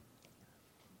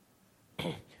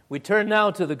We turn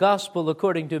now to the Gospel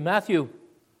according to Matthew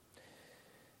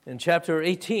in chapter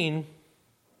 18.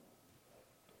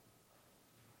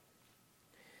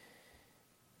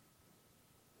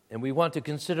 And we want to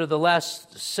consider the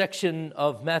last section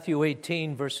of Matthew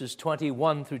 18, verses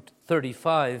 21 through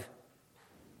 35.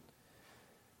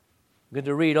 I'm going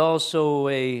to read also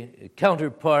a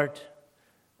counterpart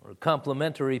or a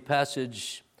complementary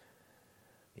passage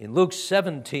in Luke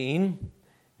 17,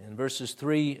 in verses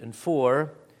 3 and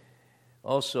 4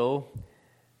 also.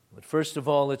 But first of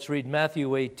all, let's read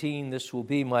Matthew 18. This will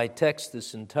be my text,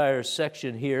 this entire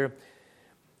section here,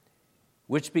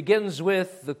 which begins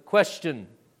with the question.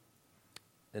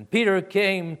 And Peter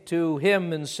came to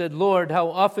him and said, Lord, how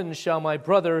often shall my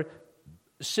brother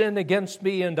sin against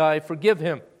me and I forgive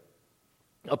him?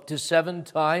 Up to 7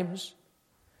 times?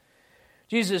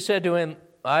 Jesus said to him,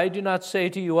 I do not say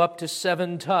to you up to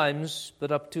 7 times,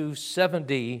 but up to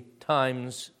 70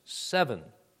 times 7.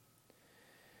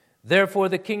 Therefore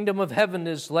the kingdom of heaven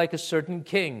is like a certain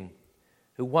king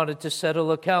who wanted to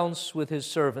settle accounts with his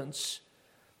servants.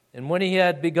 And when he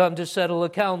had begun to settle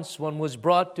accounts, one was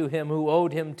brought to him who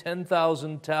owed him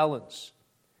 10,000 talents.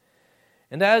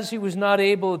 And as he was not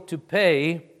able to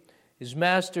pay, his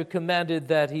master commanded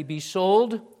that he be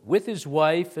sold with his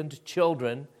wife and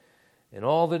children and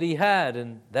all that he had,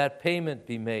 and that payment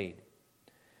be made.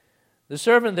 The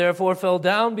servant therefore fell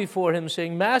down before him,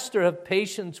 saying, Master, have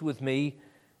patience with me,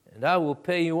 and I will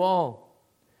pay you all.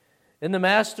 And the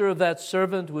master of that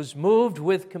servant was moved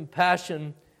with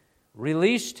compassion,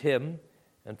 released him,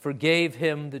 and forgave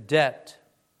him the debt.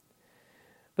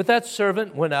 But that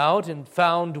servant went out and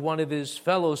found one of his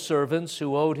fellow servants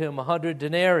who owed him 100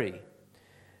 denarii.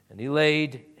 And he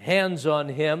laid hands on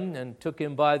him and took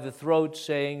him by the throat,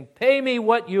 saying, Pay me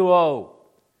what you owe.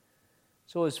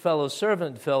 So his fellow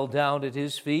servant fell down at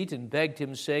his feet and begged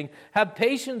him, saying, Have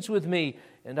patience with me,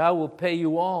 and I will pay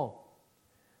you all.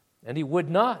 And he would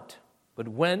not, but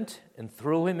went and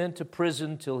threw him into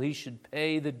prison till he should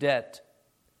pay the debt.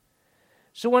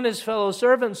 So when his fellow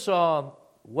servants saw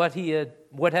what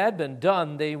had been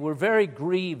done, they were very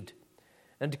grieved,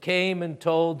 and came and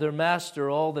told their master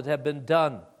all that had been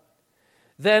done.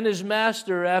 Then his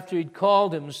master, after he'd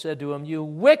called him, said to him, You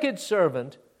wicked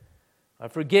servant, I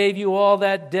forgave you all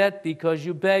that debt because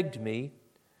you begged me.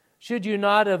 Should you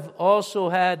not have also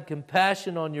had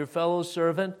compassion on your fellow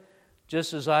servant,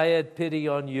 just as I had pity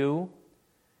on you?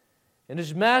 And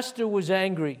his master was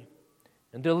angry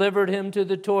and delivered him to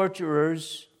the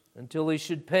torturers until he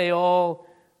should pay all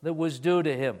that was due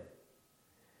to him.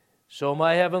 So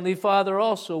my heavenly Father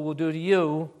also will do to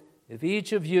you, if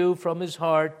each of you from his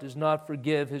heart does not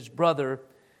forgive his brother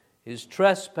his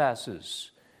trespasses.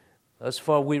 Thus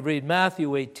far we read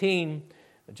Matthew 18.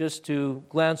 Just to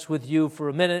glance with you for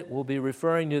a minute, we'll be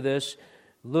referring to this,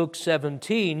 Luke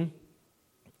 17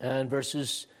 and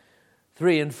verses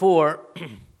 3 and 4.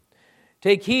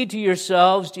 Take heed to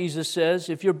yourselves, Jesus says.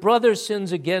 If your brother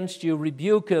sins against you,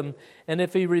 rebuke him, and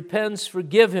if he repents,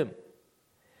 forgive him.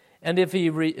 And if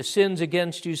he sins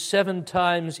against you 7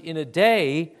 times in a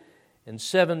day, and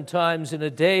 7 times in a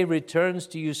day returns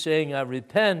to you saying, I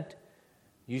repent,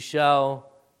 you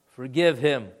shall forgive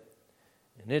him.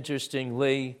 And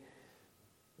interestingly,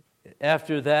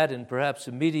 after that, and perhaps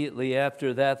immediately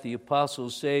after that, the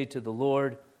apostles say to the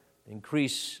Lord,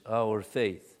 increase our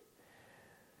faith.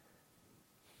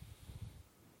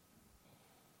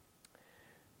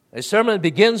 A sermon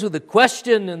begins with a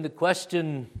question, and the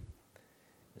question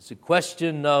is a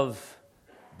question of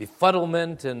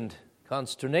befuddlement and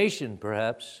consternation,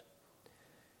 perhaps.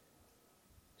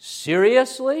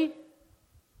 Seriously?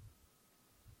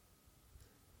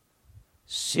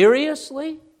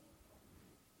 Seriously?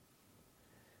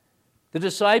 The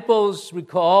disciples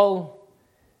recall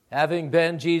having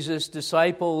been Jesus'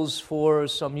 disciples for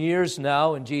some years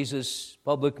now in Jesus'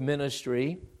 public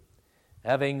ministry,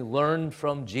 having learned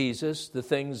from Jesus the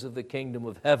things of the kingdom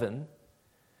of heaven,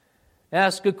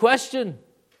 ask a question.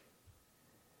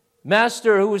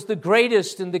 Master, who is the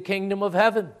greatest in the kingdom of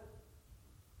heaven?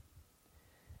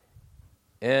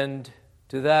 And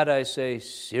to that I say,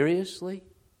 seriously?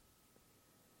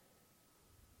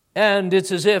 And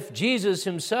it's as if Jesus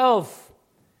himself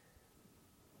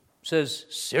says,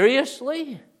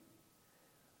 seriously?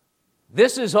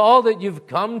 This is all that you've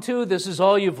come to? This is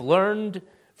all you've learned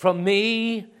from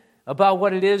me about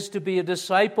what it is to be a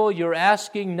disciple? You're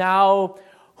asking now,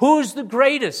 who's the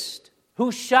greatest?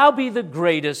 Who shall be the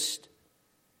greatest?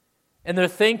 And they're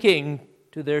thinking,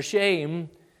 to their shame,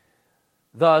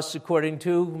 thus according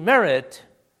to merit,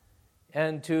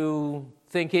 and to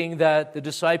thinking that the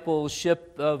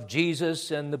discipleship of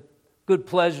Jesus and the good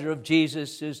pleasure of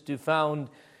Jesus is to found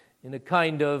in a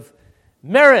kind of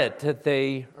merit that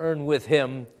they earn with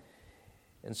him.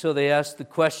 And so they ask the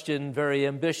question, very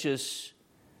ambitious,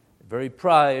 very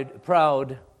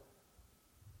proud,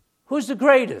 who's the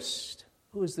greatest?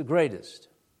 Who is the greatest?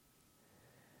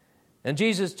 And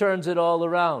Jesus turns it all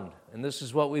around. And this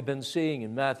is what we've been seeing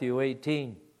in Matthew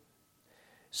 18.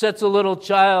 Sets a little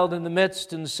child in the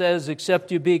midst and says,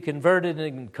 except you be converted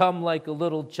and come like a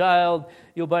little child,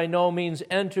 you'll by no means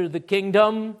enter the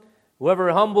kingdom.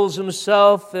 Whoever humbles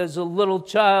himself as a little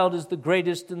child is the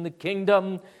greatest in the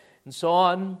kingdom, and so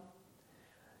on.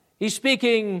 He's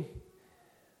speaking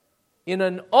in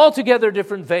an altogether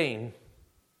different vein.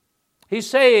 He's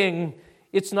saying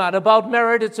it's not about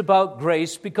merit, it's about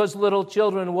grace, because little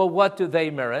children, well, what do they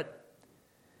merit?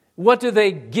 What do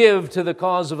they give to the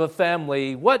cause of a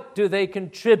family? What do they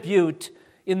contribute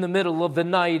in the middle of the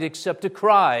night except to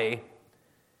cry?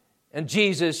 And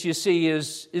Jesus, you see,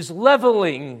 is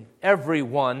leveling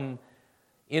everyone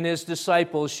in his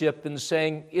discipleship and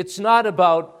saying, it's not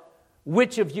about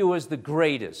which of you is the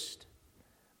greatest,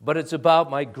 but it's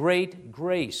about my great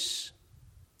grace.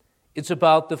 It's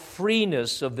about the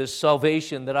freeness of this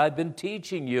salvation that I've been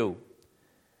teaching you.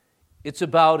 It's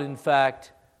about, in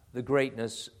fact, the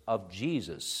greatness of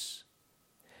Jesus.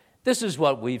 This is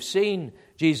what we've seen.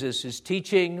 Jesus is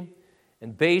teaching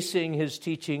and basing his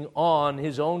teaching on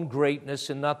his own greatness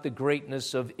and not the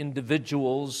greatness of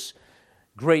individuals,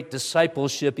 great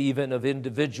discipleship even of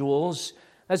individuals,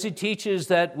 as he teaches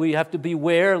that we have to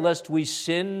beware lest we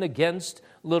sin against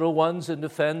little ones and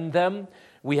offend them.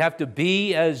 We have to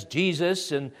be as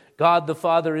Jesus and God the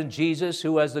Father in Jesus,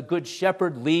 who as the good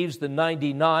shepherd leaves the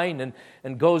 99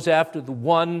 and goes after the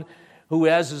one who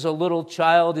as a little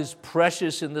child is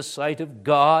precious in the sight of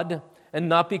God, and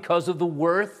not because of the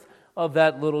worth of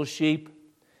that little sheep,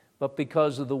 but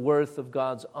because of the worth of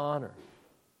God's honor.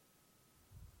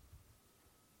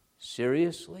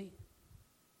 Seriously?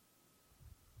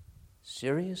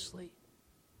 Seriously?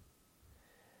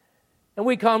 And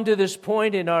we come to this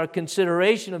point in our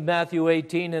consideration of Matthew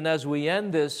 18, and as we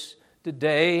end this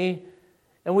today,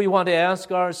 and we want to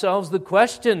ask ourselves the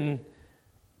question,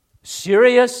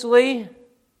 seriously?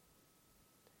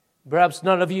 Perhaps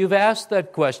none of you have asked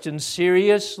that question.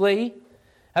 Seriously?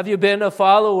 Have you been a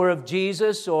follower of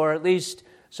Jesus, or at least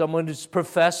someone who's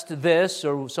professed this,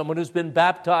 or someone who's been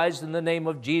baptized in the name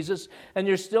of Jesus, and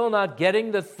you're still not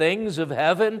getting the things of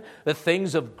heaven, the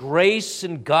things of grace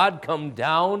and God come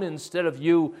down instead of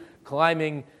you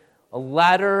climbing a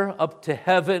ladder up to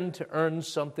heaven to earn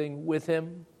something with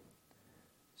him?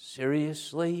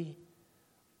 Seriously?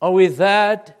 Are we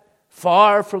that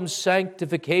far from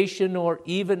sanctification or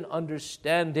even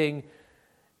understanding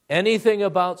anything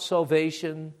about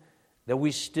salvation that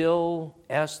we still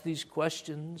ask these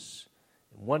questions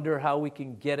and wonder how we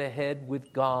can get ahead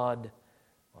with God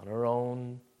on our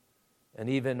own and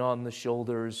even on the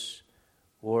shoulders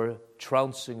or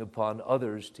trouncing upon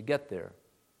others to get there?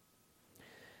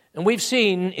 And we've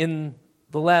seen in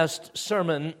the last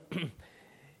sermon,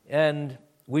 and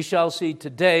we shall see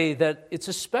today, that it's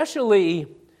especially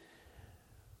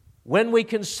when we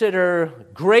consider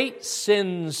great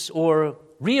sins or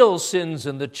real sins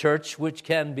in the church, which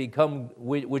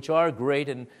are great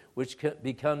and which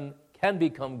can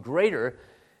become greater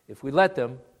if we let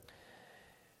them.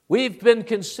 We've been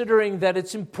considering that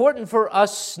it's important for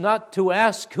us not to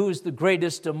ask who is the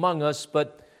greatest among us,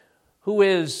 but who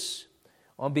is,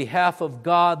 on behalf of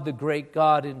God, the great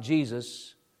God in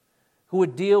Jesus, who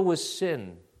would deal with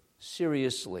sin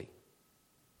seriously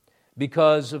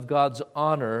because of God's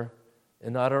honor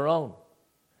and not our own.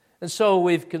 And so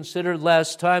we've considered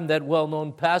last time that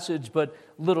well-known passage, but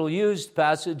little-used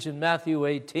passage in Matthew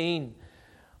 18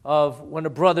 of when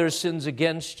a brother sins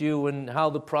against you and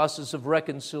how the process of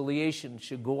reconciliation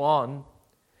should go on.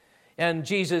 And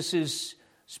Jesus is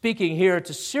speaking here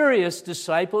to serious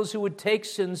disciples who would take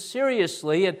sin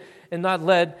seriously and not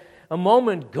let a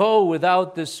moment go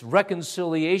without this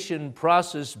reconciliation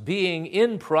process being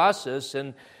in process,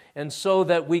 and so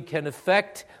that we can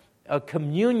effect a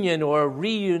communion or a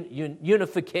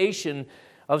reunification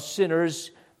of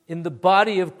sinners in the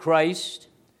body of Christ,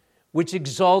 which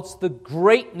exalts the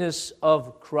greatness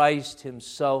of Christ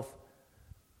himself,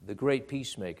 the great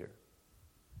peacemaker.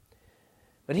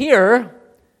 But here,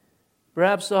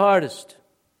 perhaps the hardest,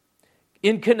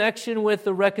 in connection with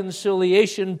the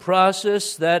reconciliation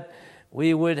process that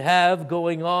we would have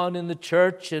going on in the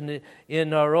church and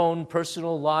in our own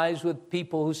personal lives with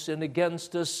people who sin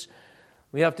against us,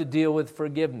 we have to deal with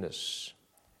forgiveness.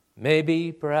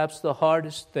 Maybe, perhaps the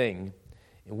hardest thing,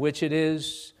 in which it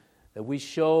is that we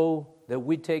show that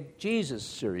we take Jesus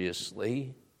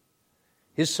seriously,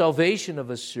 His salvation of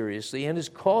us seriously and His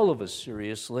call of us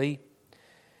seriously,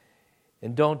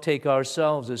 and don't take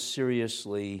ourselves as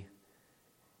seriously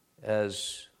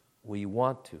as we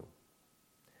want to.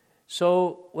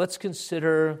 So let's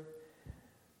consider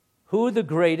who the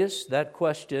greatest, that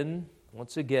question,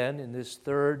 once again, in this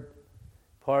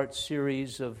third-part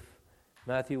series of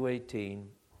Matthew 18,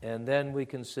 and then we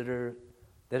consider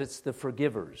that it's the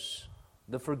forgivers.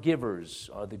 The forgivers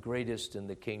are the greatest in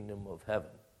the kingdom of heaven.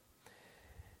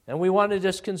 And we want to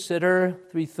just consider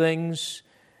three things: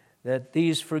 that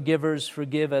these forgivers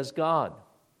forgive as God.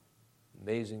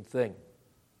 Amazing thing.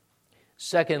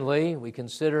 Secondly, we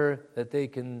consider that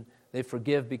they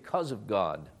forgive because of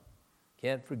God.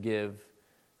 Can't forgive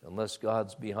unless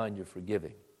God's behind your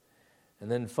forgiving. And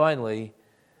then finally,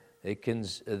 they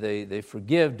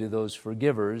forgive to those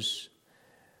forgivers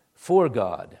for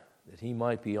God, that He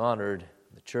might be honored,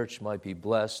 the church might be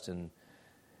blessed, and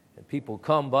people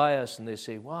come by us and they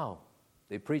say, wow,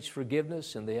 they preach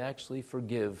forgiveness and they actually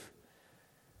forgive.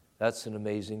 That's an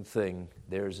amazing thing.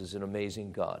 Theirs is an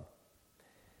amazing God.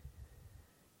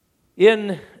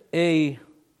 In an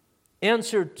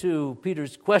answer to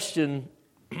Peter's question,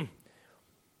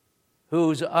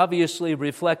 who's obviously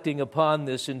reflecting upon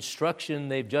this instruction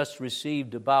they've just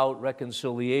received about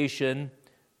reconciliation,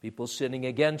 people sinning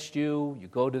against you, you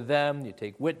go to them, you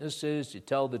take witnesses, you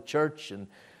tell the church, and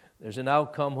there's an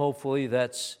outcome, hopefully,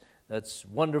 that's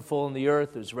wonderful in the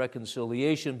earth. There's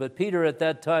reconciliation. But Peter at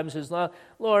that time says,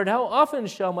 Lord, how often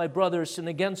shall my brother sin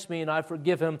against me and I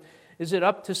forgive him? Is it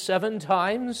up to 7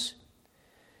 times?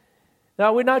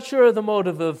 Now, we're not sure of the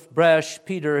motive of brash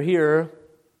Peter here,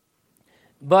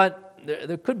 but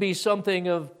there could be something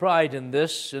of pride in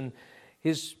this, and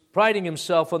he's priding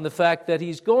himself on the fact that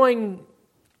he's going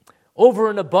over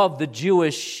and above the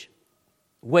Jewish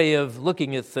way of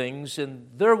looking at things, and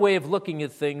their way of looking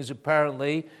at things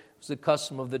apparently was the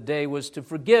custom of the day was to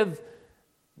forgive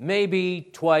maybe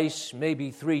twice, maybe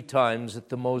 3 times, at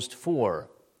the most 4.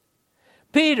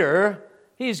 Peter,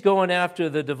 he's going after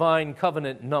the divine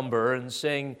covenant number and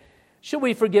saying, should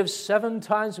we forgive 7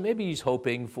 times? Maybe he's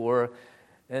hoping for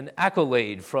an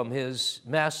accolade from his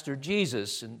master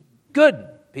Jesus. And good,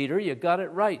 Peter, you got it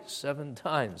right 7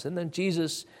 times. And then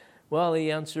Jesus, well,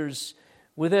 he answers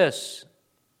with this: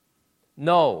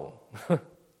 no,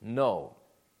 no.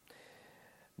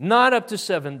 Not up to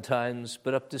 7 times,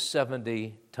 but up to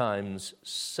 70 times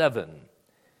 7.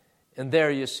 And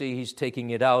there you see he's taking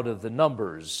it out of the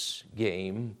numbers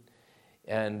game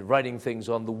and writing things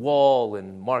on the wall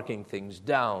and marking things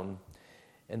down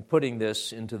and putting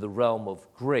this into the realm of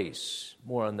grace.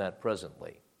 More on that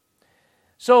presently.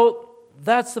 So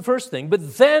that's the first thing.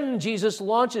 But then Jesus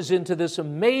launches into this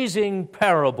amazing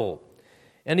parable.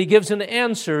 And he gives an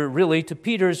answer, really, to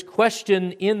Peter's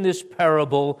question in this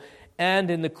parable and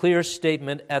in the clear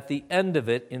statement at the end of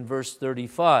it in verse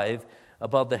 35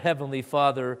 about the Heavenly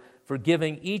Father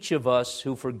forgiving each of us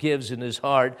who forgives in his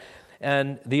heart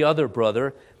and the other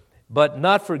brother, but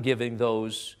not forgiving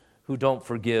those who don't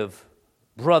forgive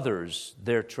brothers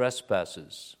their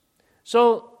trespasses.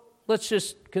 So let's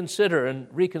just consider and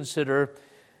reconsider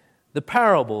the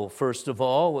parable, first of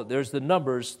all. There's the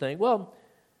numbers thing. Well,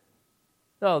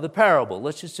 no, the parable.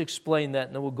 Let's just explain that,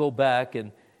 and then we'll go back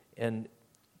and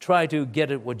try to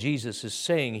get at what Jesus is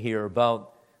saying here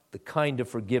about the kind of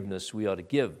forgiveness we ought to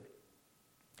give.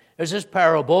 There's this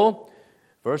parable.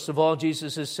 First of all,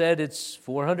 Jesus has said it's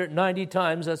 490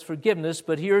 times, that's forgiveness,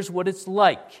 but here's what it's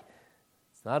like.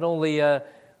 It's not only a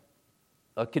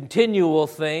continual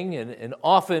thing, an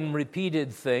often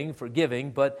repeated thing,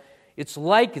 forgiving, but it's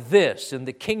like this. In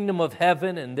the kingdom of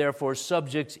heaven, and therefore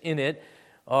subjects in it,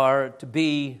 are to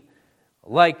be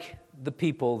like the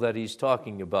people that he's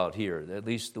talking about here, at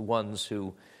least the ones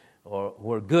who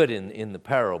are good in the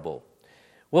parable.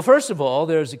 Well, first of all,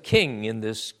 there's a king in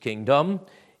this kingdom,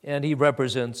 and he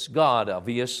represents God,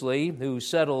 obviously, who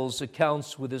settles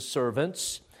accounts with his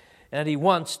servants, and he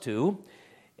wants to.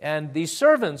 And these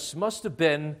servants must have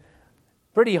been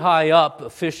pretty high up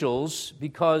officials,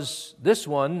 because this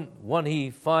one he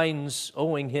finds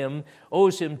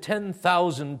owes him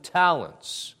 10,000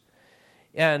 talents.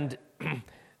 And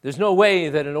there's no way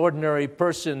that an ordinary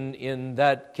person in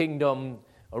that kingdom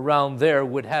around there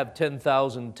would have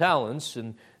 10,000 talents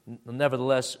and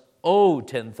nevertheless owe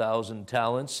 10,000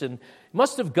 talents. And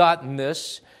must have gotten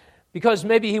this because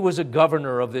maybe he was a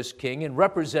governor of this king and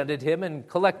represented him and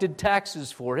collected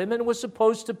taxes for him and was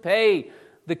supposed to pay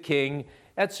the king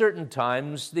at certain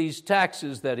times these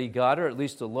taxes that he got, or at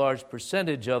least a large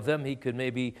percentage of them. He could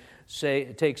maybe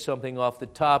take something off the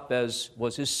top as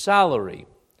was his salary.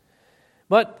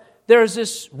 But there's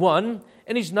this one,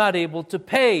 and he's not able to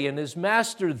pay, and his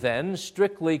master then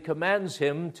strictly commands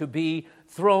him to be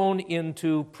thrown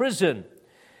into prison.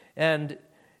 And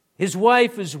his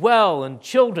wife as well, and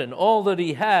children, all that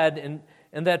he had, and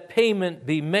that payment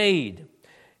be made.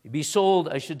 He'd be sold,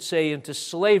 I should say, into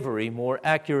slavery more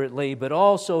accurately, but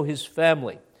also his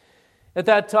family. At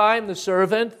that time, the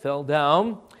servant fell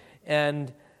down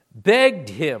and begged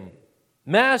him,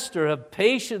 "Master, have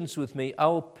patience with me. I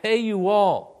will pay you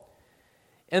all."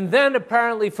 And then,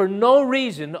 apparently for no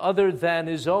reason other than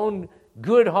his own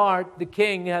good heart, the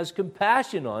king has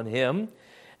compassion on him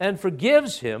and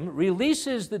forgives him,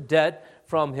 releases the debt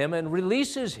from him, and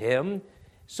releases him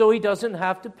so he doesn't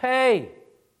have to pay.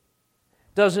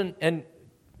 Doesn't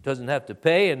have to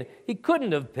pay, and he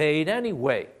couldn't have paid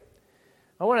anyway.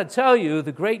 I want to tell you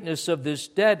the greatness of this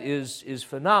debt is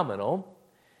phenomenal.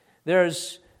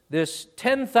 There's this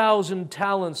 10,000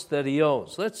 talents that he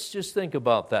owes. Let's just think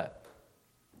about that.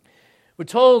 We're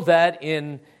told that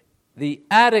in the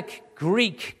Attic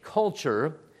Greek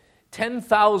culture,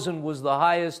 10,000 was the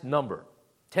highest number.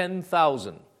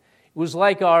 10,000. It was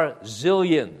like our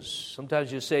zillions.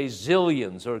 Sometimes you say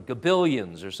zillions or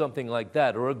gabillions or something like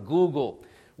that, or a Google,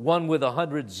 one with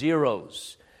 100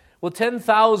 zeros. Well,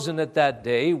 10,000 at that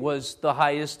day was the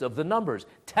highest of the numbers.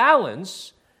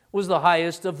 Talents was the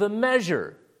highest of the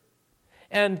measure.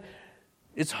 And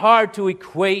it's hard to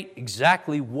equate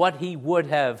exactly what he would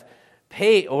have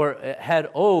paid or had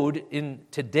owed in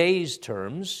today's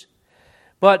terms.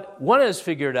 But one has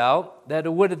figured out that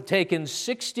it would have taken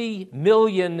 60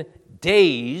 million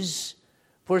days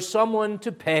for someone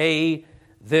to pay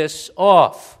this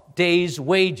off, days'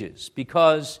 wages,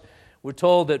 because we're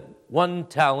told that one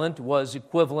talent was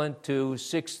equivalent to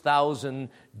 6,000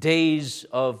 days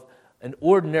of an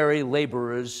ordinary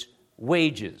laborer's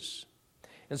wages.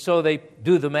 And so they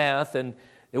do the math, and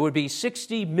it would be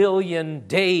 60 million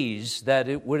days that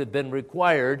it would have been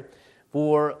required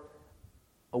for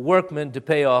a workman to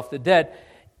pay off the debt.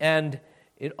 And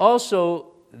it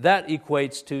also, that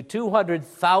equates to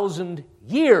 200,000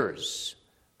 years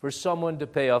for someone to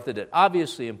pay off the debt.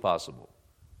 Obviously impossible.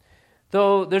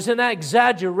 Though there's an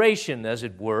exaggeration, as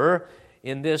it were,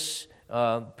 in this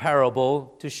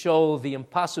parable to show the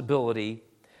impossibility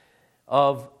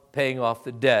of paying off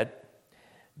the debt,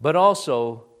 but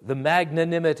also the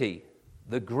magnanimity,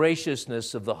 the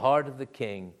graciousness of the heart of the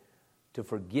king to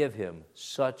forgive him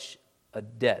such a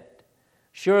debt.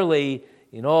 Surely,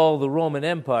 in all the Roman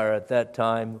Empire at that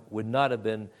time would not have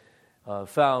been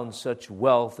found such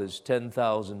wealth as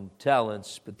 10,000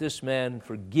 talents, but this man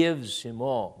forgives him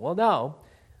all. Well, now,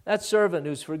 that servant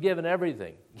who's forgiven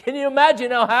everything, can you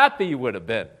imagine how happy he would have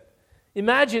been?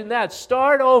 Imagine that.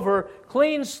 Start over,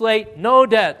 clean slate, no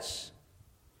debts.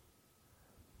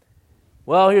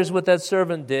 Well, here's what that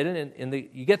servant did, and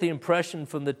you get the impression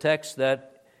from the text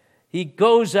that he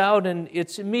goes out, and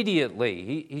it's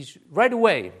immediately. He's right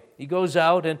away. He goes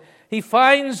out and he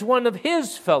finds one of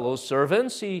his fellow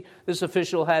servants. This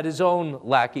official had his own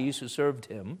lackeys who served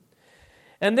him.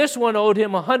 And this one owed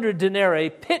him 100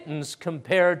 denarii, pittance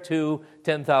compared to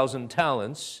 10,000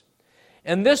 talents.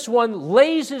 And this one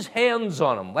lays his hands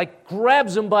on him, like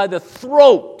grabs him by the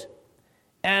throat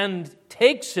and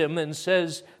takes him and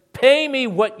says, "Pay me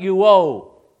what you owe."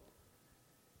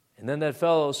 And then that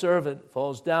fellow servant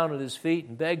falls down at his feet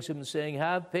and begs him, saying,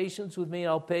 "Have patience with me,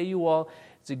 I'll pay you all."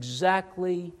 It's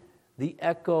exactly the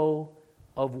echo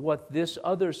of what this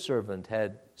other servant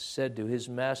had said to his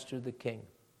master, the king.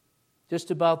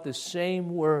 Just about the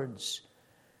same words.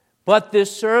 But this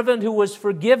servant who was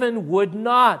forgiven would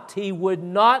not. He would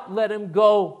not let him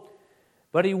go.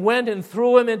 But he went and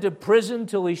threw him into prison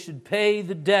till he should pay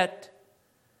the debt.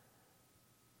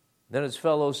 Then his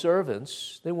fellow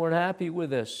servants, they weren't happy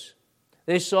with this.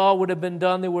 They saw what had been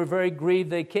done. They were very grieved.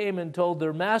 They came and told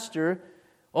their master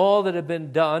all that had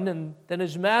been done. And then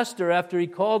his master, after he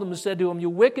called him, said to him, "You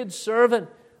wicked servant,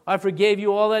 I forgave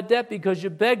you all that debt because you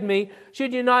begged me.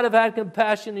 Should you not have had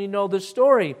compassion?" You know the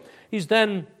story. He's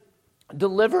then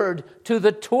delivered to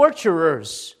the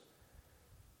torturers,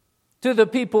 to the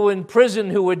people in prison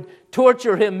who would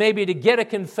torture him, maybe to get a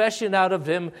confession out of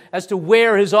him as to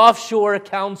where his offshore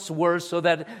accounts were so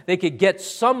that they could get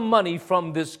some money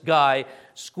from this guy,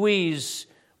 squeeze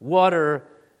water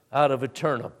out of a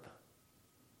turnip.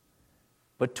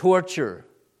 But torture,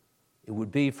 it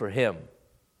would be for him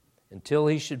until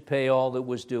he should pay all that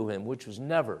was due him, which was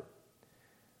never.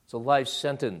 It's a life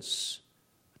sentence,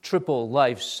 a triple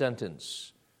life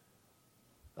sentence,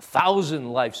 1,000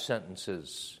 life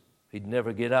sentences. He'd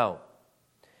never get out.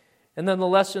 And then the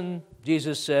lesson,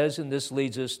 Jesus says, and this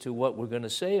leads us to what we're going to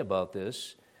say about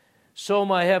this, so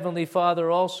my heavenly Father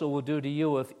also will do to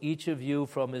you if each of you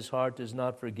from his heart does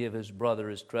not forgive his brother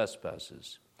his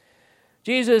trespasses.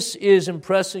 Jesus is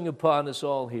impressing upon us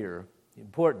all here the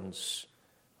importance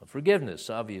of forgiveness,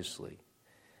 obviously.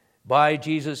 By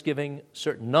Jesus giving a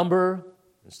certain number,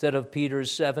 instead of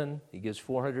Peter's 7, he gives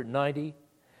 490.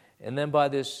 And then by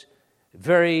this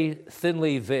very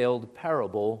thinly veiled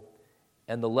parable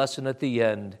and the lesson at the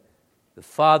end, the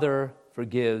Father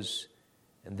forgives,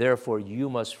 and therefore you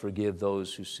must forgive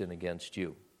those who sin against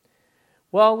you.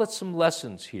 Well, let's some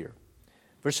lessons here.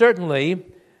 For certainly,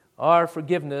 our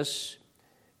forgiveness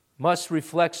must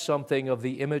reflect something of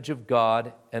the image of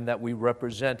God and that we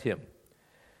represent Him.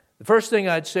 The first thing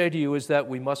I'd say to you is that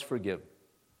we must forgive.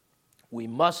 We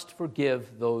must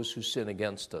forgive those who sin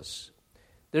against us.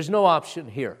 There's no option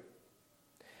here.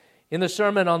 In the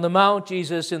Sermon on the Mount,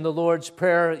 Jesus in the Lord's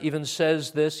Prayer even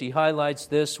says this, he highlights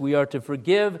this, we are to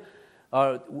forgive,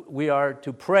 we are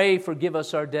to pray, forgive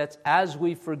us our debts as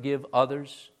we forgive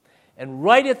others. And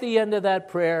right at the end of that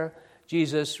prayer,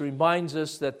 Jesus reminds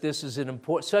us that this is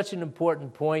such an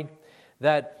important point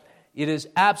that it is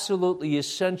absolutely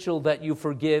essential that you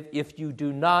forgive. If you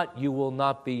do not, you will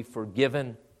not be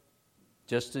forgiven,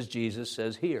 just as Jesus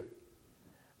says here.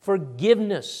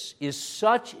 Forgiveness is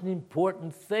such an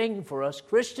important thing for us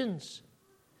Christians.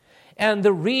 And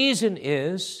the reason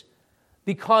is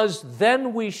because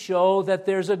then we show that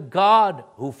there's a God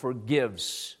who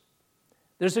forgives.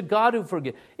 There's a God who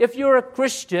forgives. If you're a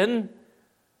Christian,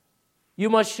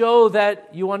 you must show that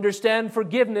you understand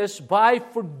forgiveness by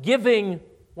forgiving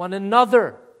one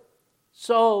another.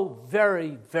 So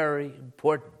very, very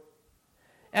important.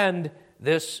 And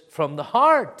this from the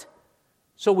heart.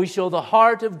 So we show the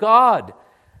heart of God.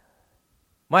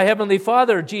 My heavenly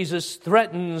Father, Jesus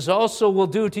threatens, also will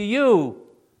do to you,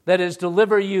 that is,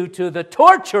 deliver you to the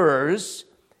torturers,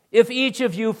 if each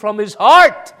of you from his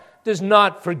heart does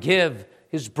not forgive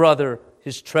his brother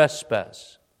his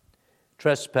trespass.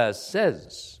 Trespass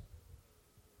says,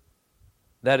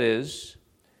 that is,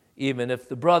 even if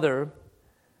the brother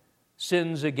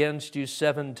sins against you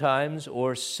 7 times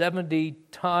or 70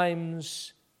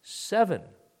 times 7.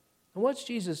 And what's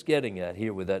Jesus getting at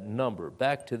here with that number?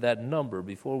 Back to that number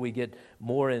before we get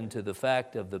more into the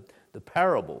fact of the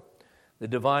parable, the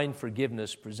divine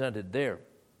forgiveness presented there.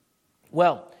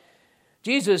 Well,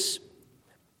 Jesus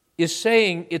is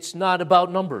saying it's not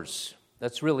about numbers.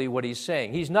 That's really what he's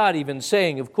saying. He's not even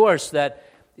saying, of course, that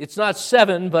it's not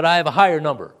 7, but I have a higher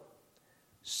number.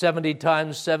 70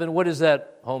 times 7, what is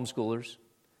that, homeschoolers?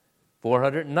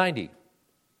 490.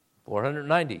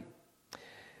 490.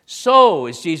 So,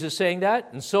 is Jesus saying that?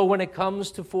 And so when it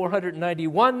comes to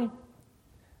 491,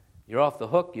 you're off the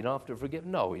hook, you don't have to forgive?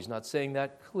 No, he's not saying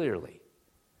that clearly.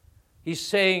 He's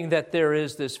saying that there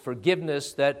is this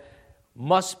forgiveness that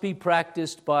must be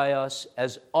practiced by us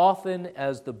as often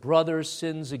as the brother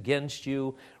sins against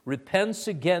you, repents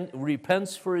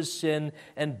for his sin,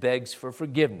 and begs for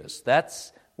forgiveness.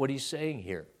 That's what he's saying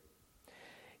here.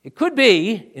 It could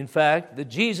be, in fact, that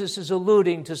Jesus is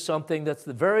alluding to something that's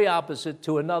the very opposite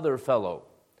to another fellow,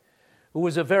 who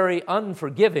was a very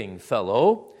unforgiving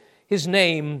fellow. His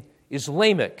name is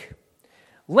Lamech.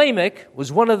 Lamech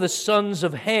was one of the sons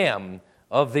of Ham,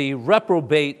 of the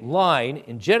reprobate line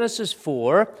in Genesis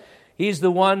 4. He's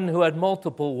the one who had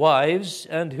multiple wives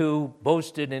and who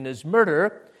boasted in his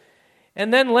murder.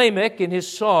 And then Lamech, in his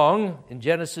song in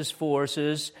Genesis 4,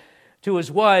 says to his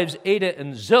wives Adah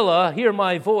and Zillah, "Hear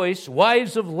my voice,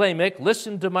 wives of Lamech,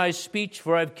 listen to my speech,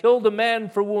 for I've killed a man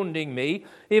for wounding me,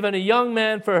 even a young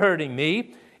man for hurting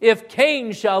me. If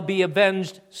Cain shall be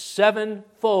avenged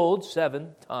 7-fold,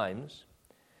 7 times,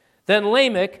 then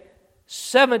Lamech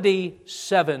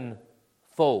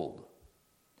 77-fold."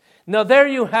 Now there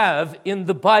you have in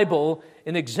the Bible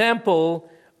an example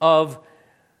of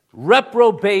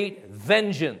reprobate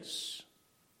vengeance,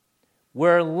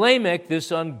 where Lamech,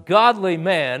 this ungodly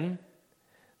man,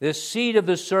 this seed of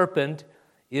the serpent,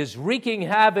 is wreaking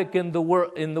havoc in the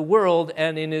world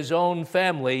and in his own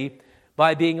family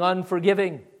by being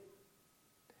unforgiving.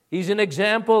 He's an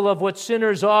example of what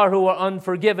sinners are who are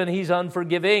unforgiven. He's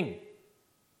unforgiving.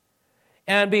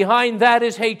 And behind that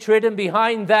is hatred, and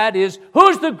behind that is,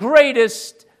 who's the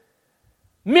greatest?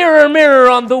 Mirror, mirror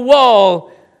on the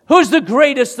wall, who's the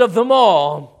greatest of them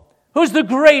all? Who's the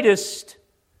greatest?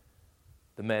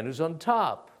 The man who's on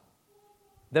top.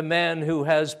 The man who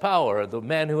has power. The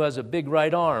man who has a big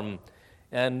right arm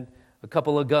and a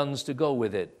couple of guns to go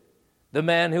with it. The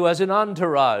man who has an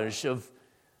entourage of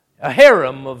a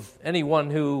harem of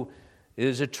anyone who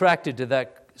is attracted to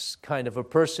that kind of a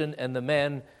person, and the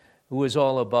man who is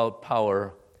all about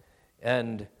power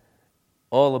and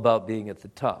all about being at the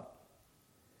top.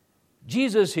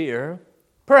 Jesus here,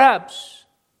 perhaps,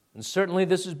 and certainly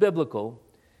this is biblical,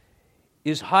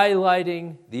 is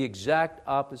highlighting the exact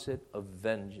opposite of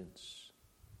vengeance.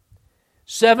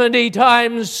 70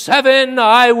 times 7,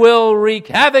 I will wreak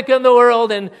havoc in the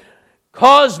world and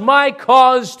cause my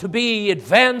cause to be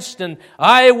advanced, and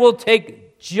I will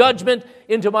take judgment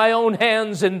into my own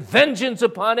hands and vengeance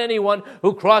upon anyone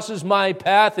who crosses my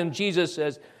path. And Jesus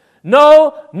says,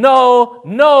 no, no,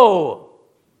 no.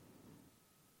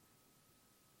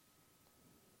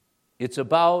 It's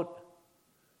about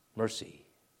mercy.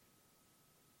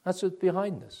 That's what's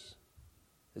behind this.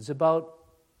 It's about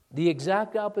the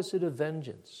exact opposite of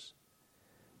vengeance,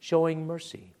 showing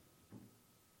mercy.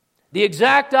 The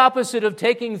exact opposite of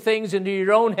taking things into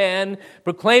your own hand,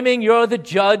 proclaiming you're the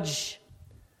judge.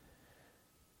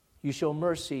 You show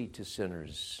mercy to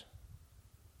sinners,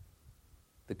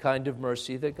 the kind of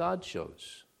mercy that God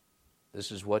shows.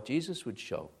 This is what Jesus would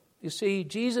show. You see,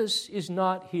 Jesus is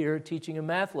not here teaching a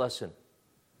math lesson.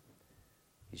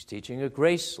 He's teaching a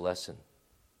grace lesson.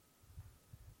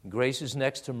 Grace is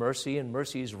next to mercy, and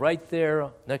mercy is right there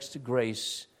next to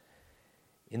grace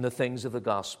in the things of the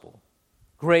gospel.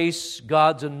 Grace,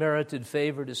 God's unmerited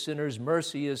favor to sinners.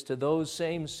 Mercy is to those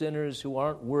same sinners who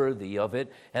aren't worthy of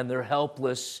it, and they're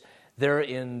helpless. They're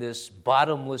in this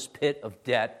bottomless pit of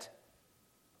debt.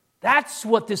 That's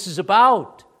what this is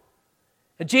about.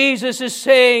 And Jesus is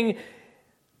saying,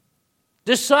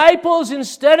 disciples,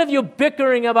 instead of you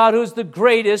bickering about who's the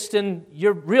greatest, and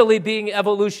you're really being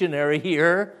evolutionary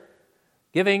here,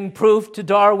 giving proof to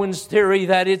Darwin's theory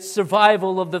that it's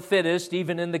survival of the fittest,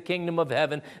 even in the kingdom of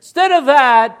heaven. Instead of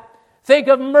that, think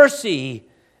of mercy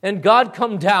and God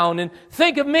come down, and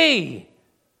think of me.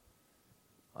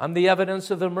 I'm the evidence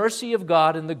of the mercy of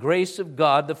God and the grace of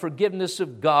God, the forgiveness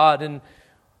of God, and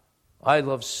I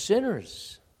love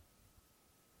sinners.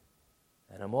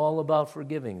 And I'm all about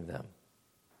forgiving them.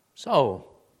 So,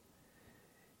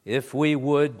 if we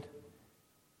would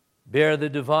bear the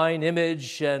divine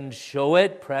image and show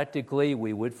it practically,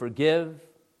 we would forgive.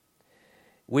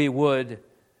 We would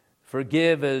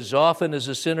forgive as often as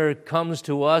a sinner comes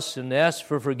to us and asks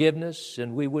for forgiveness,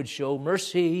 and we would show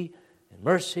mercy and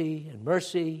mercy and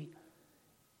mercy.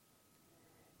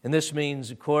 And this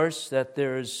means, of course, that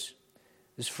there's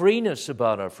this freeness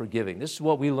about our forgiving. This is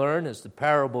what we learn as the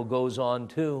parable goes on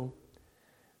too.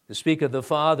 To speak of the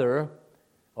Father,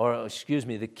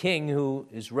 the King who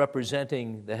is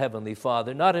representing the Heavenly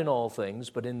Father, not in all things,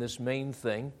 but in this main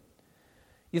thing.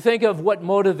 You think of what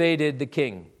motivated the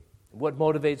King, what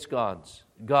motivates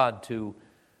God to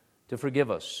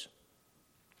forgive us.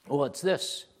 Well, it's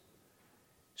this.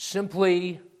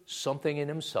 Simply something in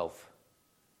himself.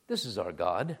 This is our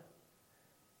God.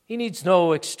 He needs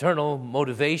no external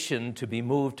motivation to be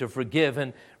moved to forgive,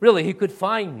 and really he could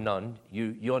find none,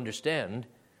 you understand.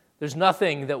 There's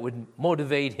nothing that would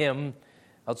motivate him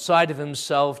outside of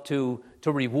himself to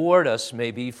reward us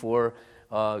maybe for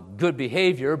good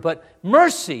behavior, but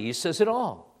mercy says it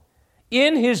all.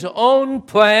 In his own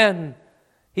plan,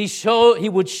 he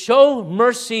would show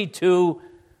mercy to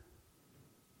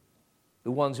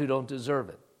the ones who don't deserve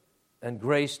it, and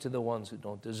grace to the ones who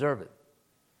don't deserve it,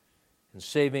 and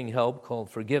saving help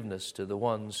called forgiveness to the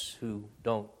ones who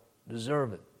don't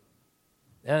deserve it.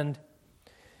 And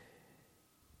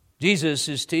Jesus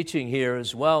is teaching here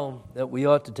as well that we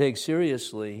ought to take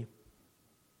seriously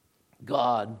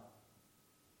God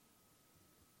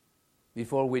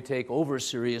before we take over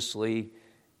seriously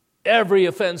every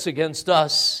offense against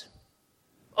us.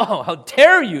 Oh, how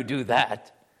dare you do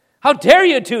that? How dare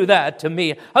you do that to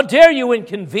me? How dare you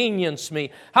inconvenience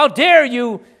me? How dare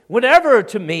you whatever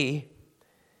to me?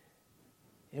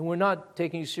 And we're not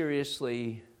taking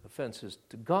seriously offenses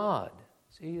to God.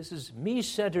 See, this is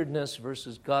me-centeredness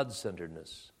versus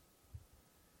God-centeredness.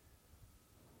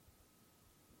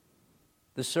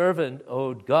 The servant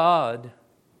owed God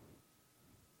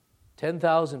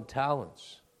 10,000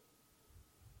 talents.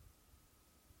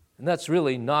 And that's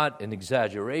really not an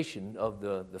exaggeration of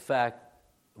the fact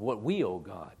of what we owe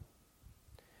God.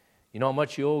 You know how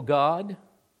much you owe God?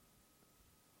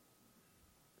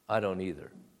 I don't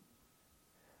either.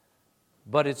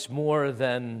 But it's more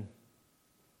than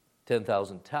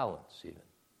 10,000 talents even.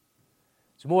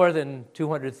 It's more than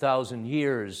 200,000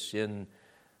 years in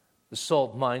the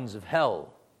salt mines of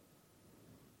hell.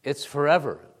 It's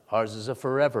forever. Ours is a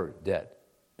forever debt.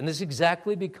 And this is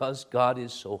exactly because God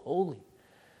is so holy.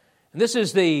 And this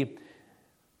is the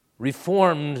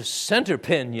Reformed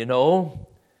centerpin,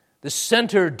 The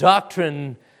center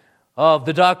doctrine of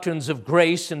the doctrines of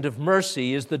grace and of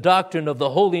mercy is the doctrine of the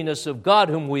holiness of God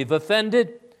whom we've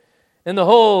offended. And the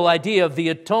whole idea of the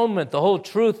atonement, the whole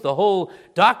truth, the whole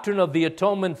doctrine of the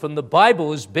atonement from the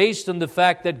Bible is based on the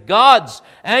fact that God's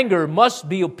anger must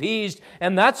be appeased,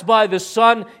 and that's by the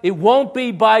Son. It won't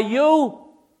be by you.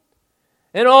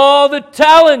 And all the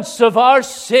talents of our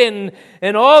sin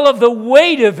and all of the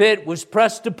weight of it was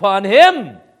pressed upon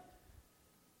Him.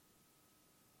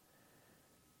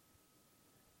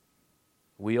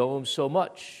 We owe Him so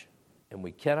much, and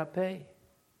we cannot pay.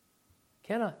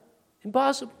 Cannot.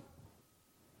 Impossible.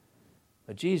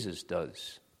 But Jesus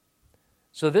does.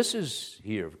 So this is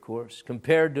here, of course,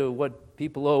 compared to what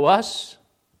people owe us.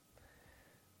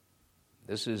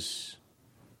 This is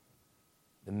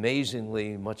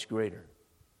amazingly much greater.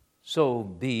 So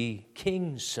be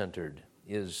king-centered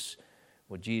is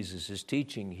what Jesus is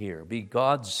teaching here. Be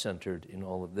God-centered in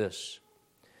all of this.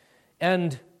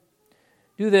 And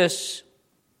do this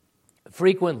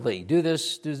frequently. Do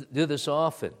this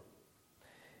often.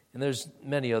 And there's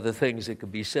many other things that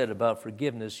could be said about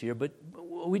forgiveness here, but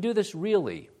we do this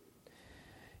really.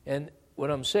 And what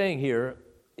I'm saying here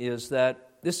is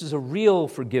that this is a real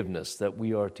forgiveness that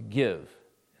we are to give.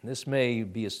 And this may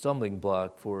be a stumbling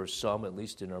block for some, at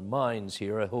least in our minds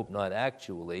here. I hope not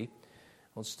actually.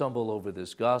 Don't stumble over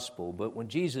this gospel. But when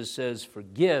Jesus says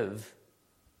forgive,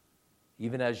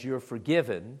 even as you're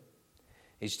forgiven,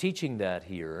 He's teaching that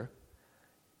here.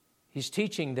 He's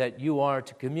teaching that you are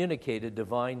to communicate a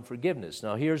divine forgiveness.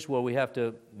 Now, here's where we have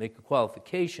to make a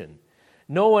qualification.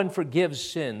 No one forgives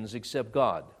sins except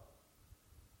God.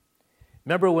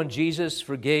 Remember when Jesus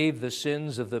forgave the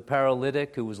sins of the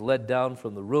paralytic who was led down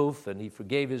from the roof, and He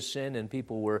forgave his sin, and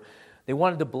people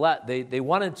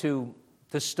wanted to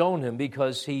stone Him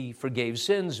because He forgave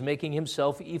sins, making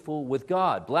Himself equal with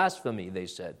God. Blasphemy, they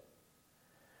said.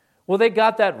 Well, they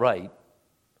got that right.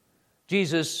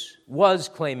 Jesus was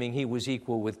claiming He was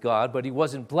equal with God, but He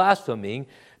wasn't blaspheming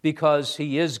because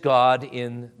He is God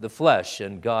in the flesh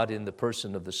and God in the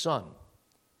person of the Son.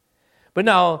 But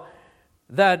now,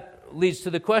 that leads to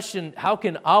the question, how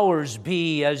can ours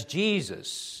be as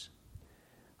Jesus?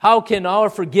 How can our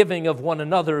forgiving of one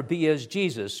another be as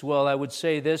Jesus? Well, I would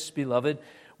say this, beloved.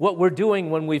 What we're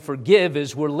doing when we forgive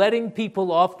is we're letting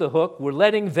people off the hook. We're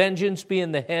letting vengeance be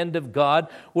in the hand of God.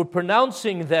 We're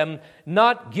pronouncing them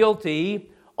not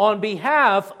guilty on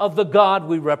behalf of the God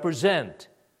we represent.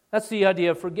 That's the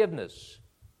idea of forgiveness.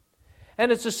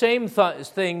 And it's the same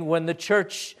thing when the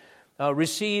church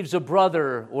receives a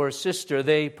brother or a sister.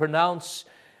 They pronounce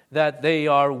that they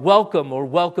are welcome or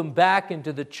welcome back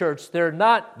into the church. They're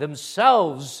not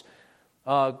themselves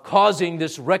causing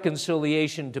this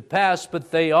reconciliation to pass,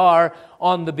 but they are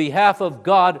on the behalf of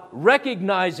God,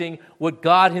 recognizing what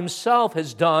God Himself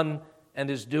has done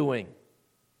and is doing.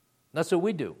 That's what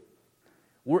we do.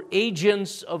 We're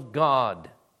agents of God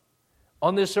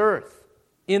on this earth,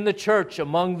 in the church,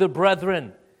 among the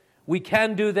brethren. We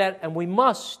can do that, and we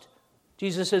must.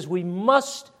 Jesus says we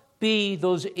must be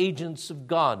those agents of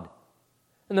God.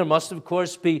 And there must, of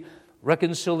course, be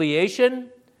reconciliation,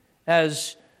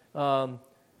 as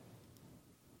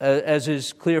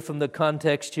is clear from the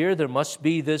context here. There must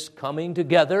be this coming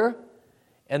together,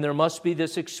 and there must be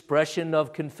this expression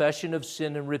of confession of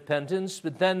sin and repentance,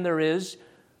 but then there is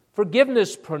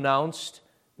forgiveness pronounced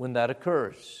when that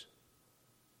occurs.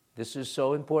 This is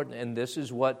so important, and this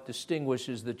is what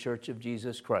distinguishes the Church of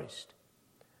Jesus Christ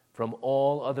from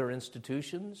all other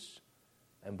institutions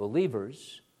and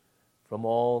believers from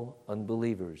all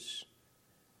unbelievers.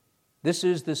 This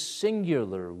is the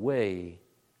singular way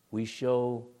we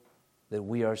show that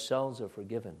we ourselves are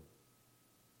forgiven.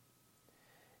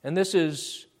 And this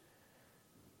is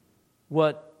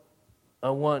what I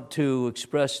want to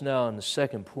express now in the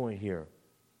second point here.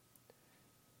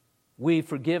 We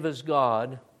forgive as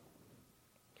God,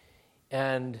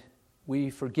 and we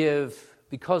forgive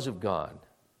because of God.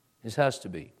 This has to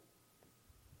be.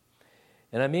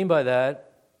 And I mean by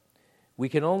that, we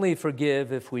can only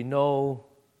forgive if we know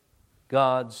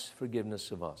God's forgiveness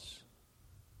of us.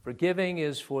 Forgiving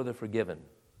is for the forgiven.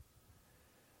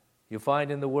 You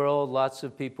find in the world lots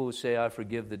of people who say, I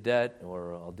forgive the debt,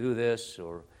 or I'll do this,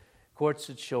 or courts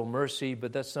that show mercy,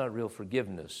 but that's not real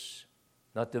forgiveness,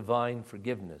 not divine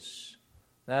forgiveness.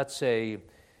 That's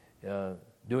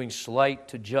doing slight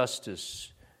to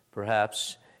justice,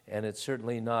 perhaps, and it's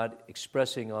certainly not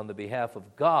expressing on the behalf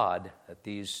of God that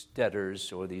these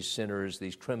debtors or these sinners,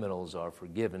 these criminals are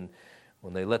forgiven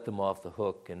when they let them off the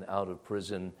hook and out of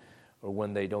prison, or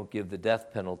when they don't give the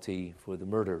death penalty for the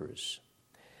murderers.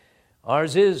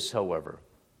 Ours is, however,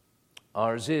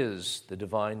 the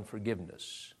divine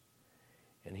forgiveness.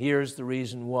 And here's the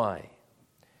reason why.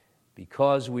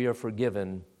 Because we are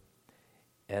forgiven,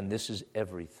 and this is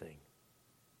everything.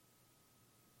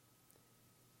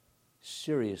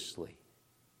 seriously.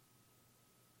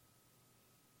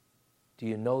 Do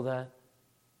you know that?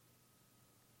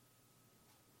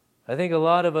 I think a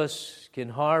lot of us can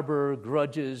harbor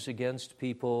grudges against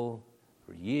people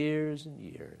for years and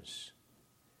years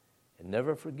and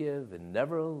never forgive and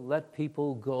never let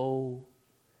people go,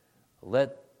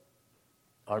 let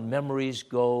our memories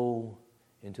go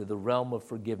into the realm of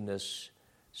forgiveness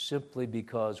simply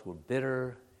because we're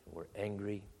bitter and we're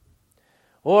angry.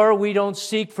 Or we don't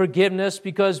seek forgiveness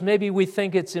because maybe we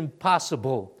think it's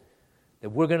impossible that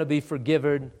we're going to be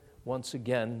forgiven once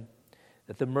again,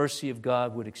 that the mercy of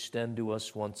God would extend to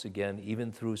us once again,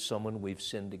 even through someone we've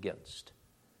sinned against.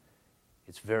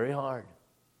 It's very hard.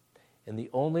 And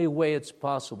the only way it's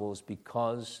possible is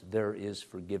because there is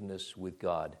forgiveness with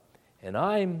God. And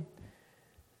I'm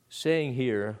saying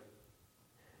here,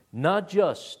 not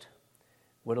just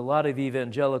what a lot of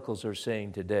evangelicals are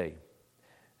saying today,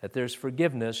 that there's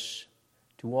forgiveness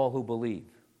to all who believe.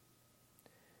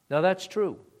 Now that's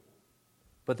true,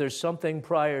 but there's something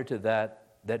prior to that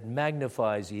that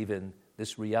magnifies even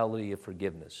this reality of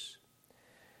forgiveness.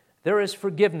 There is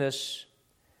forgiveness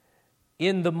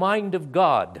in the mind of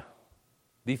God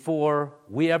before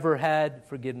we ever had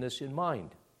forgiveness in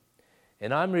mind.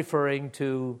 And I'm referring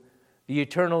to the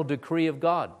eternal decree of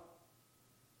God.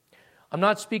 I'm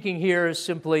not speaking here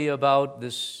simply about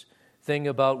this thing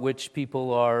about which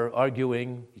people are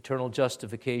arguing, eternal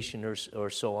justification or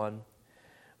so on,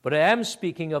 but I am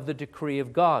speaking of the decree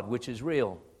of God, which is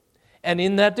real. And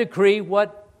in that decree,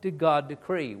 what did God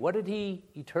decree? What did He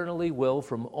eternally will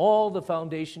from all the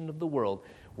foundation of the world?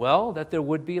 Well, that there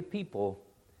would be a people,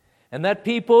 and that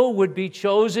people would be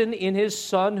chosen in His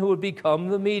Son who would become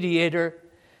the mediator.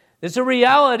 It's a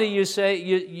reality, you say.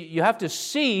 You have to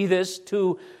see this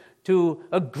to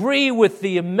agree with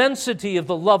the immensity of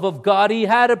the love of God. He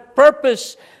had a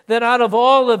purpose that out of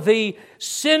all of the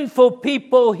sinful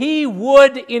people, He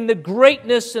would, in the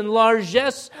greatness and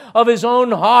largesse of His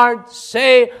own heart,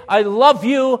 say, I love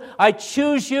you, I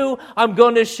choose you, I'm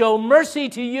going to show mercy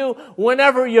to you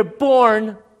whenever you're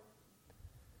born.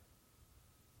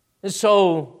 And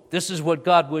so, this is what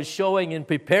God was showing and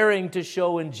preparing to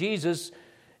show in Jesus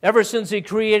ever since He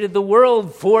created the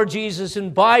world for Jesus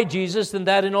and by Jesus, and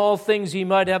that in all things He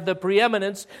might have the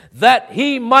preeminence, that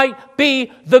He might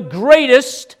be the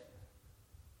greatest.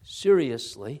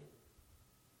 Seriously.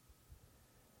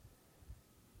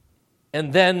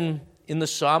 And then in the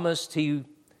psalmist, He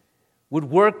would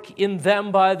work in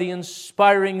them by the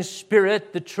inspiring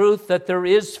Spirit the truth that there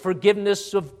is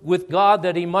forgiveness with God,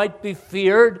 that He might be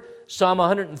feared. Psalm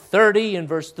 130 in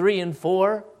verse 3 and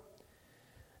 4.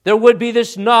 There would be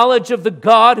this knowledge of the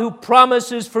God who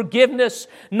promises forgiveness,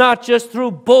 not just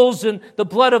through bulls and the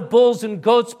blood of bulls and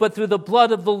goats, but through the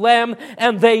blood of the Lamb.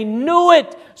 And they knew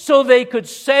it, so they could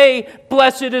say,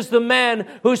 blessed is the man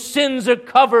whose sins are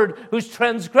covered, whose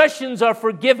transgressions are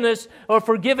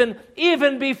forgiven,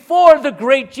 even before the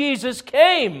great Jesus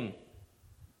came.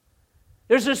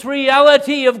 There's this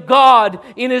reality of God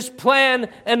in His plan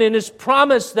and in His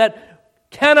promise that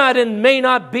cannot and may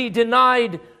not be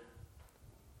denied.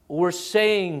 We're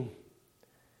saying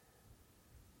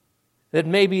that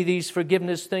maybe these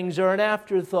forgiveness things are an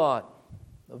afterthought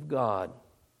of God.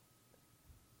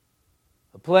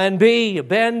 A plan B, a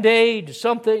Band-Aid,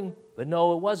 something. But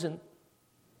no, it wasn't.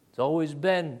 It's always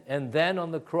been. And then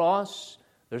on the cross,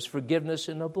 there's forgiveness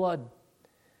in the blood.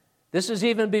 This is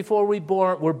even before we're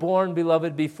born,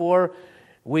 beloved, before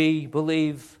we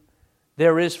believe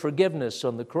there is forgiveness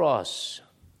on the cross.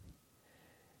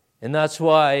 And that's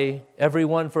why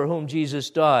everyone for whom Jesus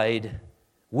died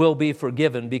will be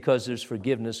forgiven, because there's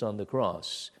forgiveness on the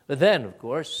cross. But then, of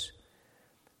course,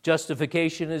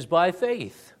 justification is by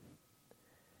faith.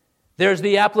 There's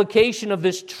the application of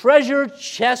this treasure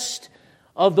chest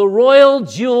of the royal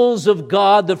jewels of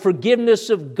God, the forgiveness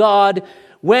of God,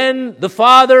 when the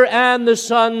Father and the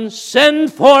Son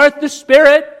send forth the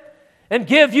Spirit and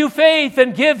give you faith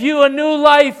and give you a new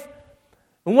life.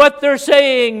 And what they're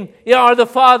saying are the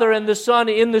Father and the Son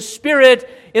in the Spirit,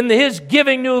 in His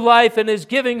giving new life and His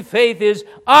giving faith is,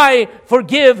 I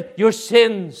forgive your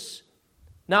sins.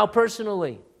 Now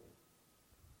personally.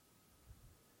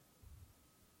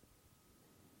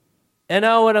 And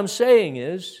now what I'm saying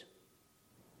is,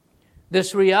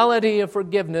 this reality of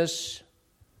forgiveness,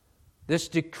 this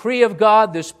decree of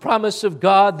God, this promise of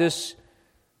God, this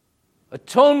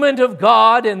atonement of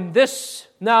God, and this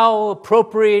now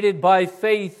appropriated by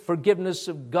faith, forgiveness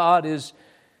of God is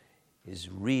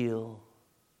real.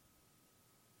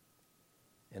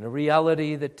 And a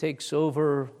reality that takes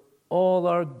over all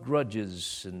our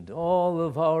grudges and all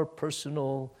of our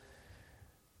personal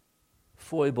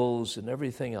foibles and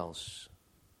everything else.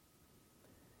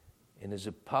 And is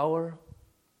a power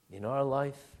in our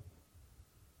life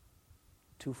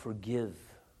to forgive.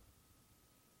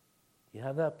 You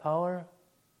have that power?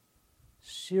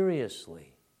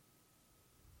 Seriously.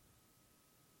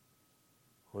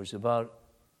 Or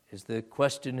is the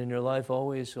question in your life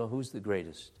always, so who's the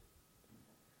greatest?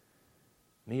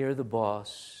 Me or the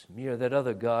boss? Me or that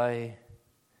other guy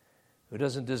who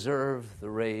doesn't deserve the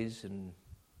raise and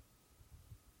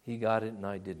he got it and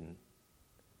I didn't?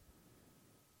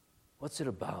 What's it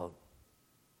about?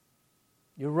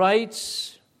 Your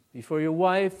rights before your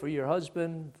wife, for your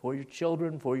husband, for your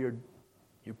children, for your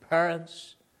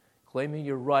parents, claiming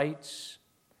your rights,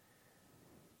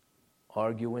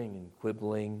 arguing and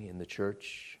quibbling in the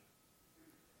church?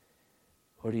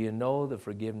 Or do you know the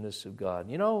forgiveness of God?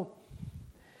 You know,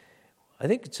 I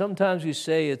think sometimes we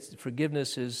say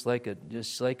forgiveness is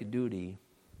just like a duty.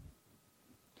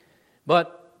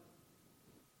 But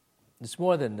it's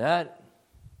more than that.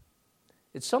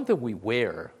 It's something we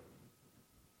wear.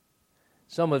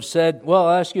 Some have said, well,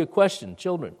 I'll ask you a question,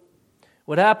 children.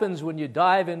 What happens when you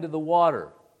dive into the water?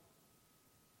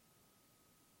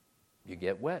 You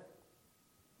get wet.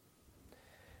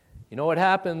 You know what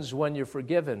happens when you're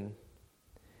forgiven?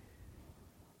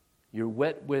 You're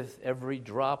wet with every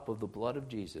drop of the blood of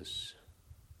Jesus.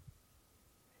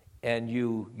 And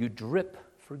you drip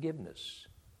forgiveness.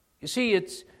 You see,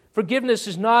 forgiveness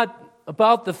is not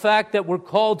about the fact that we're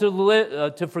called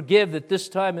to forgive at this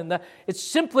time and that. It's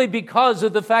simply because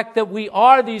of the fact that we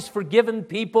are these forgiven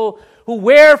people who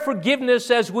wear forgiveness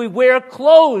as we wear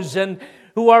clothes and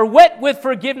who are wet with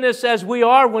forgiveness as we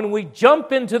are when we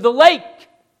jump into the lake.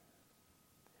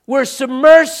 We're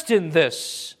submersed in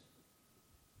this.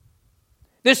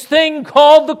 This thing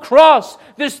called the cross,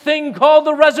 this thing called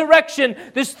the resurrection,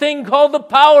 this thing called the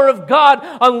power of God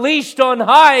unleashed on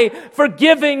high,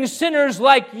 forgiving sinners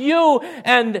like you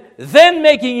and then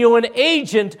making you an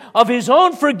agent of His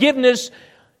own forgiveness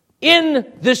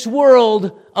in this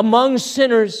world among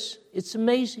sinners. It's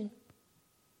amazing.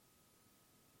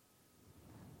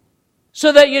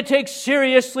 So that you take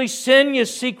seriously sin, you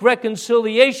seek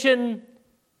reconciliation,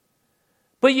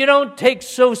 but you don't take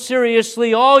so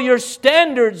seriously all your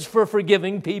standards for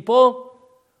forgiving people.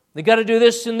 They got to do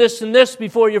this and this and this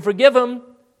before you forgive them.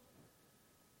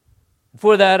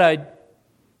 For that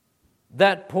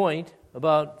point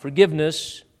about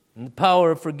forgiveness and the power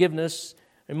of forgiveness,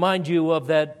 remind you of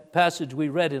that passage we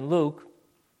read in Luke.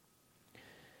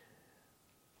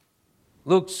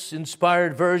 Luke's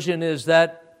inspired version is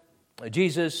that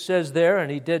Jesus says there,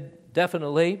 and He did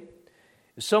definitely,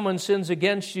 if someone sins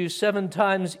against you 7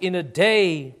 times in a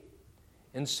day,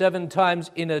 and 7 times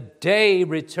in a day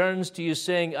returns to you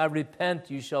saying, I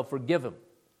repent, you shall forgive him.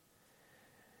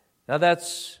 Now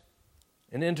that's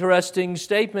an interesting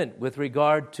statement with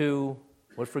regard to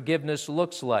what forgiveness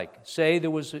looks like. Say there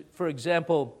was, for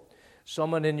example,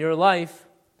 someone in your life,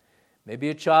 maybe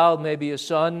a child, maybe a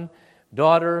son,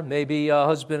 daughter, maybe a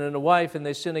husband and a wife, and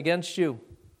they sin against you.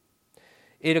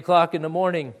 8 o'clock in the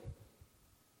morning.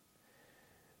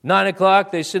 9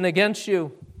 o'clock, they sin against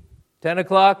you. 10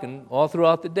 o'clock and all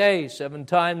throughout the day, 7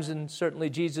 times, and certainly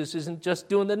Jesus isn't just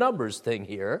doing the numbers thing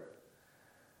here.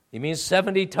 He means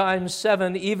 70 times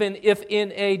 7, even if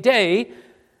in a day.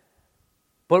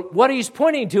 But what He's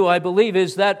pointing to, I believe,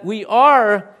 is that we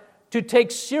are to take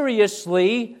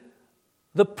seriously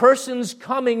the persons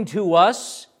coming to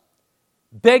us,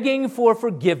 begging for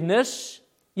forgiveness.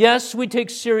 Yes, we take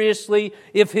seriously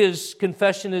if his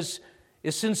confession is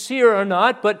sincere or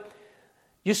not, but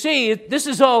you see, this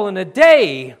is all in a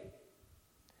day.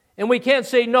 And we can't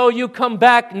say, no, you come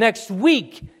back next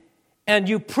week and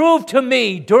you prove to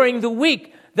me during the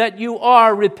week that you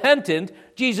are repentant.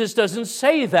 Jesus doesn't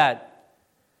say that.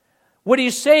 What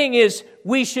He's saying is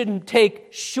we shouldn't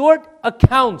take short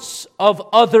accounts of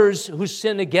others who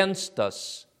sin against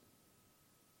us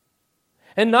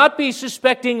and not be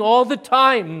suspecting all the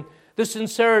time the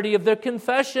sincerity of their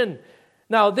confession.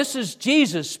 Now, this is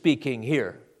Jesus speaking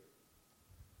here.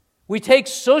 We take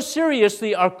so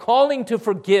seriously our calling to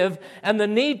forgive and the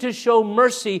need to show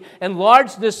mercy and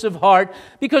largeness of heart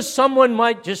because someone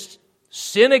might just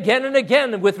sin again and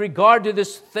again with regard to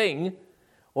this thing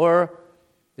or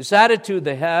this attitude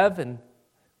they have, and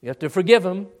we have to forgive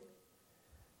them.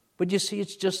 But you see,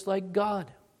 it's just like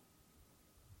God.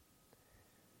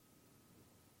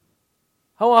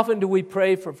 How often do we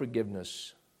pray for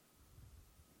forgiveness?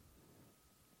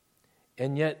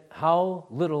 And yet, how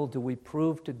little do we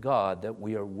prove to God that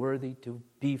we are worthy to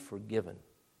be forgiven?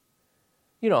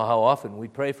 You know how often we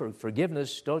pray for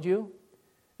forgiveness, don't you?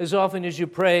 As often as you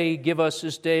pray, give us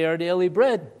this day our daily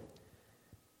bread.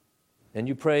 And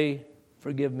you pray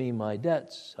forgive me my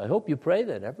debts. I hope you pray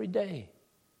that every day.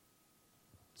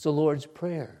 It's the Lord's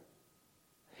Prayer.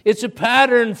 It's a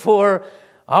pattern for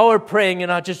our praying, and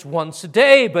not just once a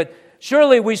day, but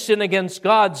surely we sin against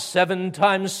God 7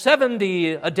 times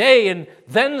 70 a day, and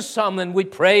then some, and we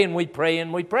pray and we pray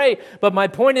and we pray. But my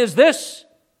point is this: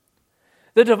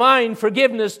 the divine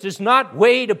forgiveness does not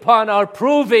wait upon our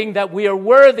proving that we are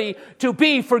worthy to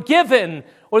be forgiven,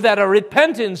 or that our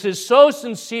repentance is so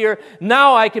sincere,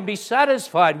 now I can be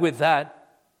satisfied with that.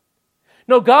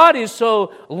 No, God is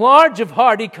so large of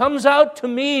heart, He comes out to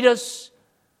meet us.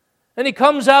 And He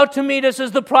comes out to meet us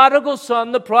as the prodigal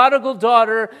son, the prodigal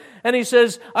daughter, and He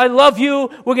says, I love you.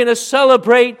 We're going to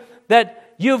celebrate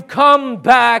that you've come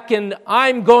back, and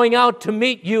I'm going out to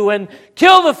meet you, and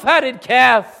kill the fatted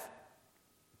calf.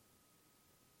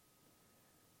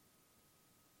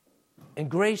 And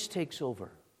grace takes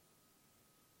over.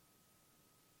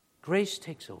 Grace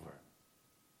takes over.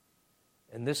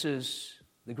 And this is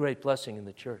the great blessing in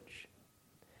the church.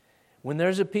 When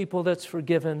there's a people that's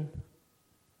forgiven,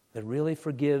 that really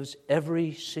forgives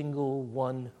every single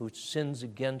one who sins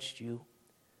against you,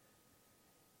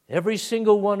 every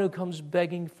single one who comes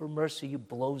begging for mercy, who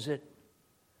blows it,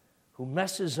 who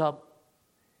messes up,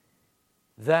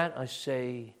 that, I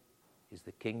say, is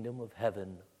the kingdom of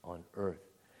heaven on earth.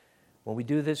 When we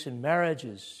do this in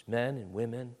marriages, men and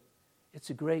women, it's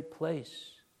a great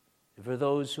place. For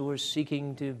those who are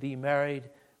seeking to be married,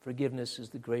 forgiveness is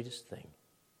the greatest thing.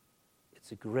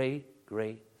 It's a great,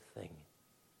 great thing.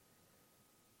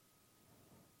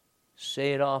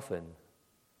 Say it often.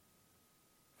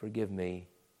 Forgive me.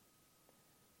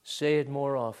 Say it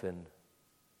more often.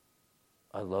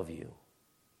 I love you.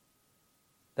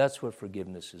 That's what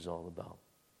forgiveness is all about.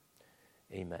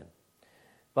 Amen.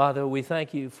 Father, we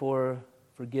thank you for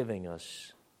forgiving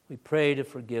us. We pray to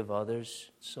forgive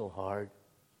others. It's so hard.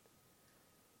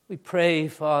 We pray,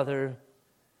 Father,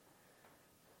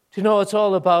 to know it's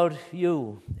all about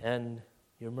you and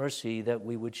your mercy that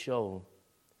we would show.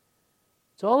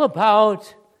 It's all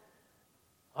about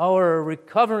our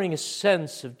recovering a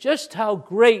sense of just how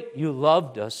great you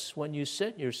loved us when you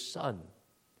sent your Son,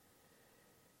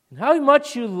 and how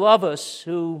much you love us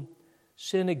who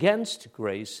sin against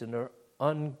grace and are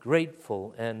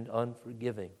ungrateful and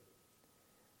unforgiving.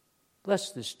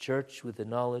 Bless this church with the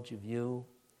knowledge of you.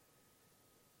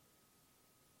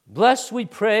 Bless, we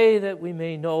pray, that we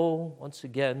may know once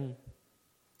again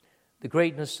the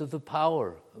greatness of the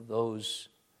power of those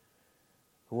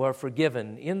who are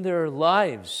forgiven in their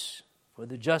lives, for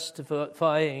the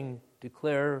justifying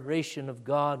declaration of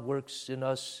God works in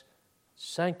us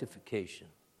sanctification,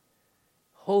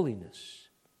 holiness,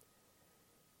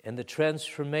 and the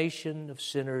transformation of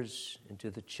sinners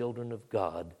into the children of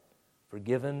God,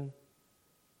 forgiven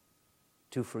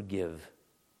to forgive.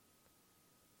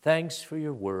 Thanks for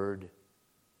your word.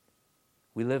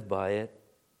 We live by it.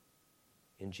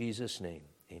 In Jesus' name,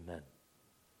 amen.